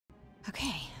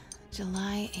Okay,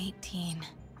 July 18.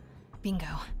 Bingo.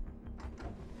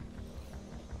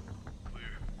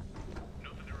 Clear.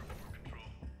 Nothing to report,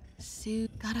 Control.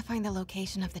 Gotta find the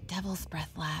location of the Devil's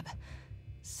Breath lab.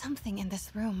 Something in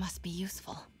this room must be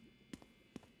useful.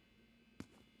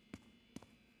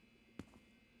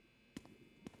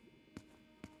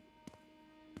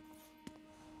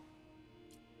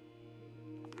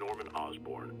 Norman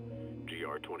Osborn,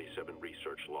 GR-27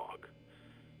 research log.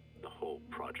 The whole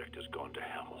project has gone to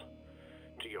hell.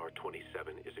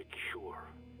 GR-27 is a cure,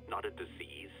 not a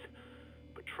disease.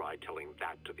 But try telling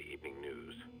that to the evening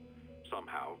news.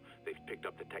 Somehow, they've picked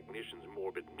up the technician's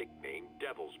morbid nickname,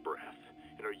 Devil's Breath,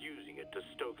 and are using it to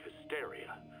stoke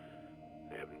hysteria.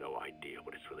 They have no idea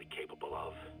what it's really capable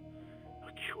of.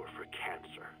 A cure for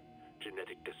cancer,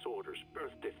 genetic disorders,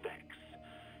 birth defects.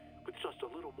 With just a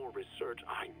little more research,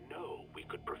 I know we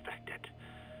could perfect it.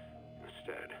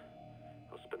 Instead,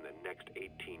 I'll spend the next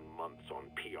 18 months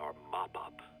on PR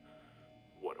mop-up.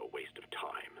 What a waste of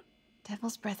time.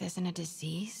 Devil's Breath isn't a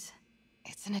disease.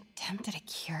 It's an attempt at a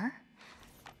cure?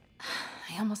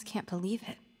 I almost can't believe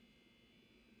it.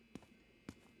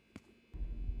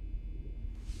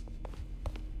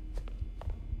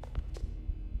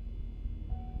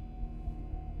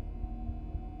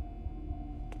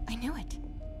 I knew it.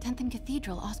 10th and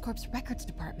Cathedral, Oscorp's records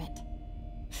department.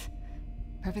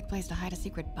 Perfect place to hide a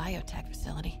secret biotech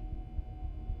facility.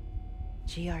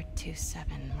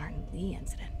 GR-27 Martin Lee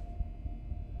incident.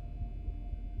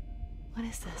 What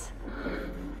is this?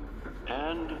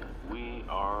 And we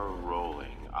are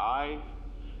rolling. I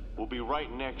will be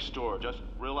right next door. Just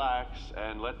relax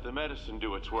and let the medicine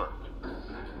do its work.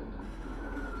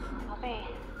 宝贝，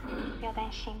不要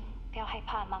担心，不要害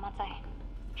怕，妈妈在。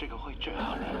这个会治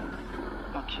好你，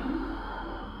放心。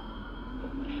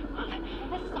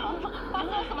那是什么？发生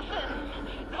了什么事？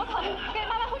怎么可能？给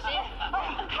妈妈呼吸！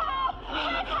靠！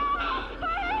快逃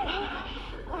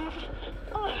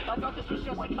！I've got this is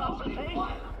just my concentration.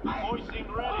 Hoisting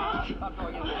ready. I'm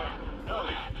going in there. No,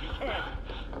 you can't.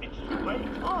 It's too late.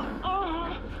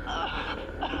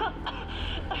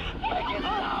 Make it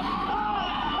stop.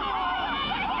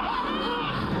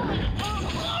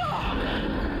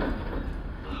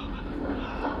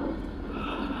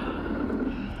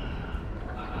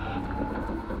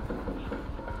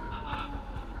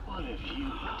 What have you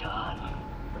done?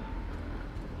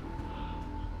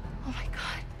 Oh my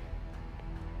god.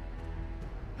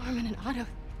 Norman and Otto.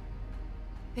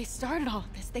 They started all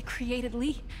of this. They created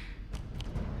Lee.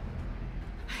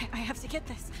 I have to get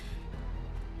this.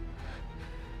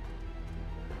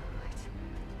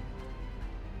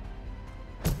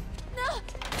 What? No!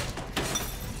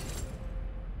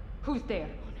 Who's there?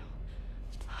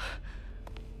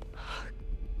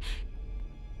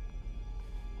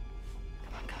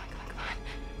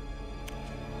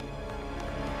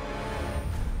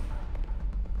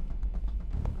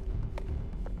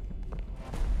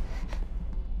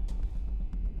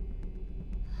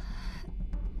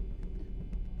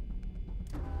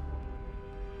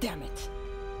 Damn it.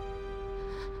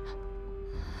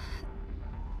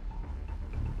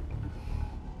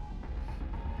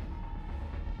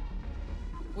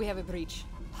 We have a breach.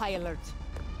 High alert.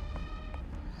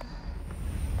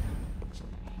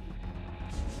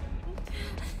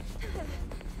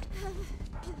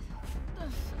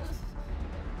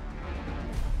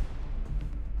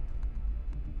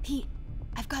 Pete,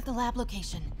 I've got the lab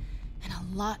location. And a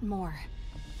lot more.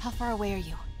 How far away are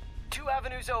you? 2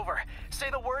 avenues over. Say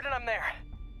the word and I'm there.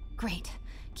 Great.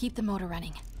 Keep the motor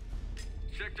running.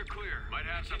 Sector clear. Might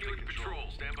have something in control.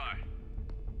 Stand by.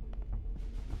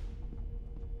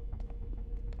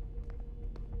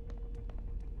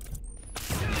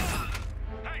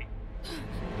 Hey!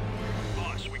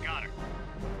 Boss, we got her.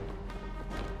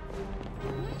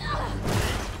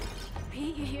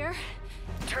 Pete, you here?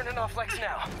 Turning off Lex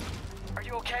now. Are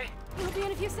you okay? We'll be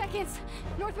in a few seconds.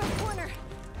 Northwest corner.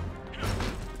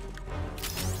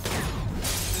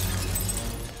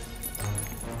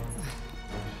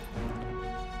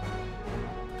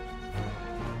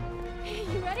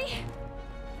 You ready?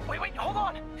 Wait, hold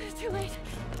on! It's too late.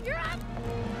 You're up!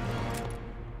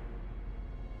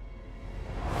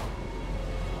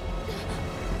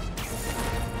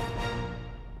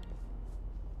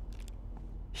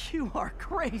 You are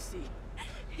crazy.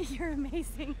 You're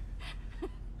amazing.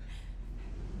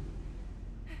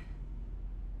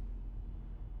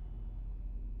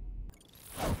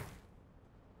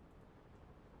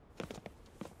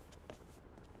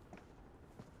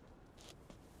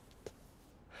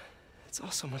 It's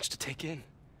all so much to take in.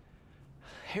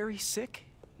 Harry sick,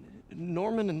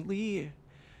 Norman and Lee,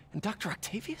 and Dr.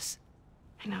 Octavius?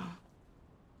 I know.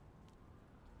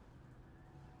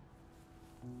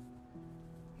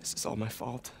 This is all my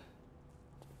fault.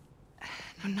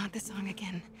 No, not this song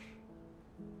again.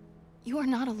 You are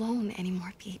not alone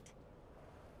anymore, Pete.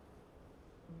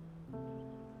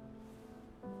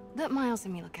 Let Miles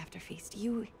and me look after Feast.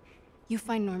 You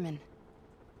find Norman.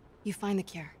 You find the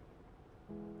cure.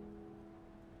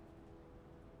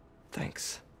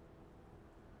 Thanks,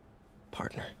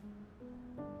 partner.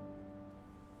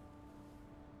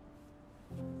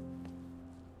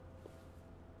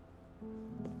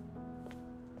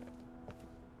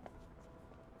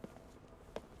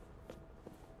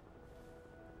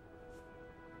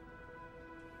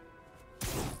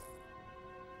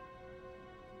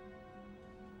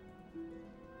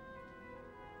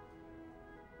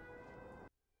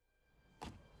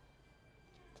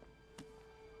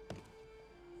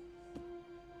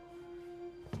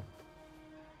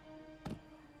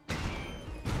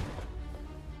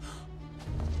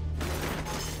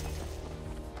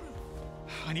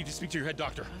 I need to speak to your head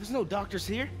doctor. There's no doctors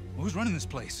here. Who's running this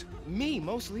place? Me,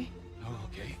 mostly. Oh,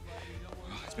 okay.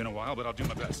 Well, it's been a while, but I'll do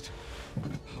my best.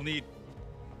 I'll need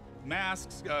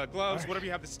masks, gloves, whatever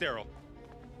you have that's sterile.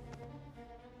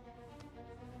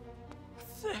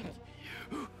 Thank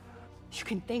you. You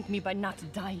can thank me by not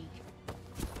dying.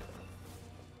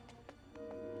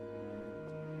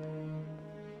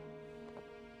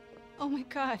 Oh my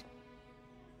God.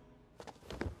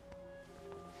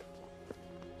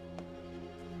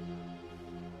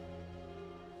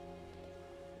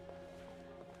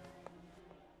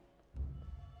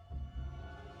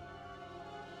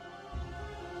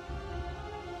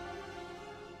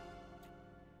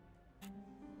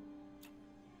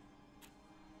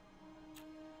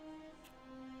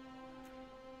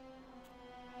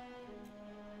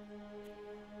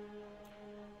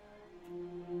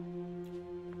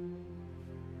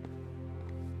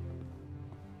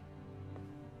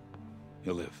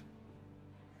 He'll live,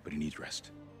 but he needs rest.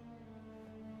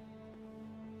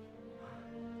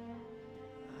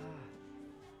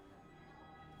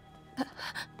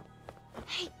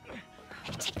 Hey,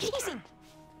 take it easy.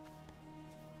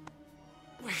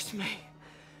 Where's May?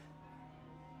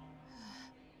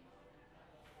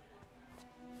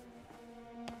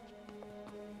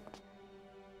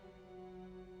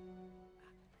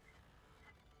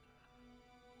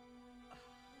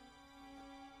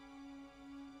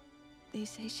 They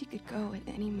say she could go at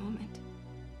any moment.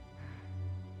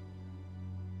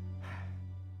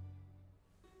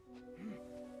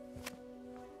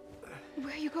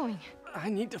 Where are you going? I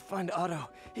need to find Otto.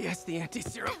 He has the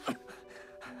anti-serum. I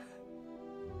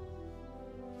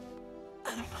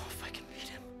don't know if I can beat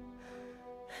him.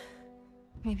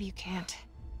 Maybe you can't.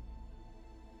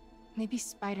 Maybe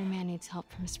Spider-Man needs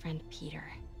help from his friend Peter.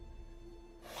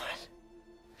 What?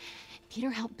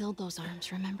 Peter helped build those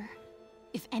arms, remember?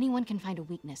 If anyone can find a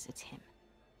weakness, it's him.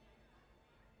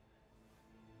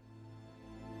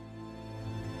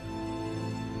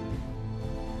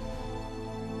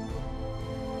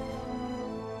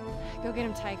 Go get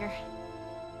him, Tiger.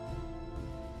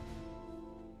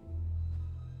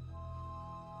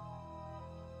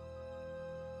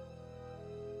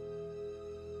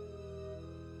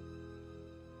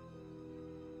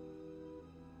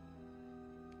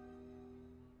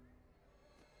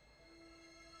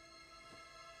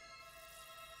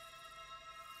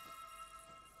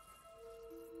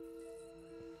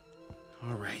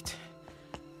 All right.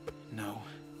 No.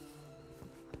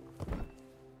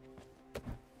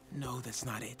 No, that's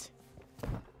not it.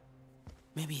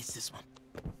 Maybe it's this one.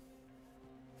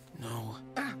 No.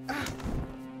 Well,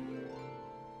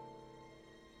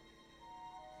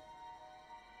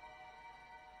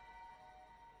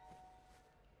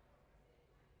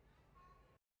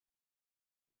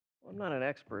 I'm not an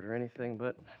expert or anything,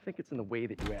 but I think it's in the way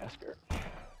that you ask her.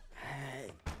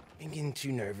 I'm getting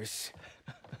too nervous.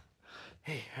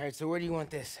 Hey, all right, so where do you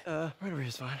want this? Right over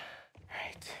here's fine. All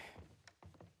right.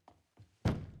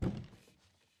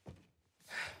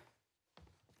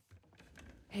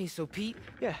 Hey, so Pete?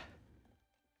 Yeah.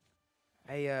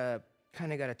 I,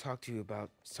 kinda gotta talk to you about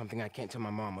something I can't tell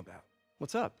my mom about.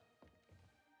 What's up?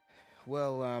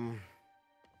 Well,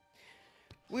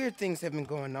 weird things have been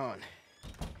going on.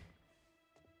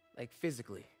 Like,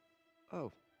 physically.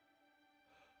 Oh.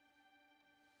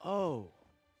 Oh.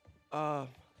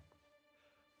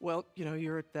 Well, you know,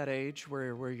 you're at that age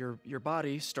where your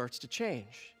body starts to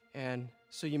change. And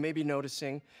so you may be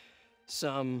noticing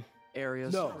some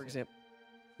areas, No. for example.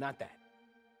 Not that.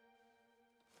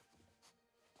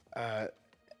 I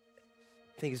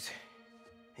think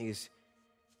it's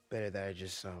better that I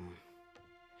just,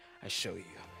 I show you.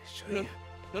 No.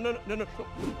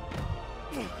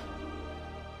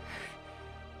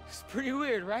 It's pretty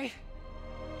weird, right?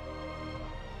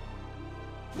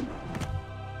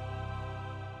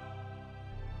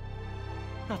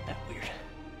 Not that weird.